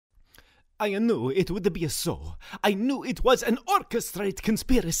I knew it would be so. I knew it was an orchestrated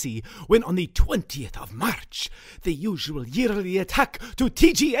conspiracy when on the 20th of March, the usual yearly attack to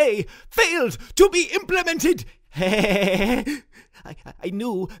TGA failed to be implemented. I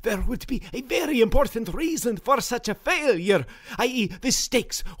knew there would be a very important reason for such a failure, i.e. the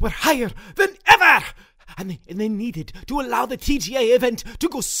stakes were higher than ever. And they needed to allow the TGA event to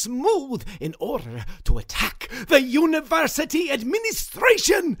go smooth in order to attack the university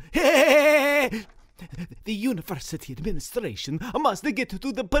administration. The university administration must get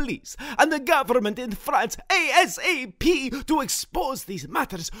to the police and the government in France ASAP to expose these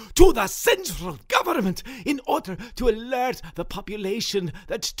matters to the central government in order to alert the population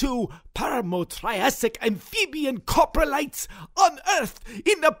that two Permo-Triassic amphibian coprolites unearthed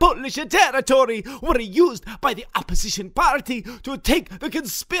in the Polish territory were used by the opposition party to take the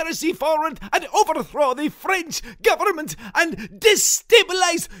conspiracy forward and overthrow the French government and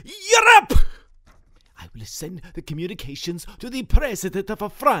destabilize Europe. I will send the communications to the President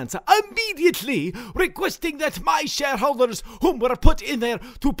of France immediately, requesting that my shareholders, whom were put in there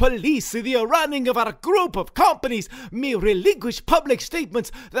to police the running of our group of companies, may relinquish public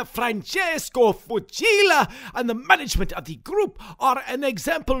statements that Francesco Fucilla and the management of the group are an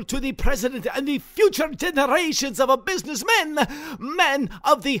example to the President and the future generations of businessmen, men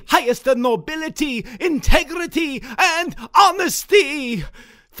of the highest nobility, integrity, and honesty.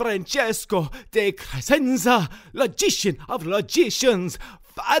 Francesco de Crescenza, logician of logicians,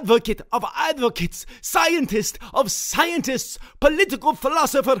 advocate of advocates, scientist of scientists, political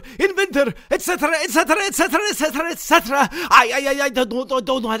philosopher, inventor, etc., etc., etc., etc., etc.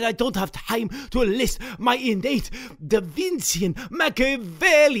 I don't have time to list my innate Da Vincian,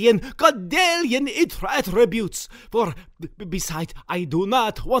 Machiavellian, Godelian attributes, for besides, I do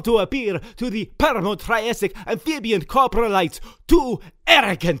not want to appear to the Permo-Triassic amphibian coprolites too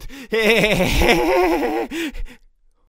arrogant.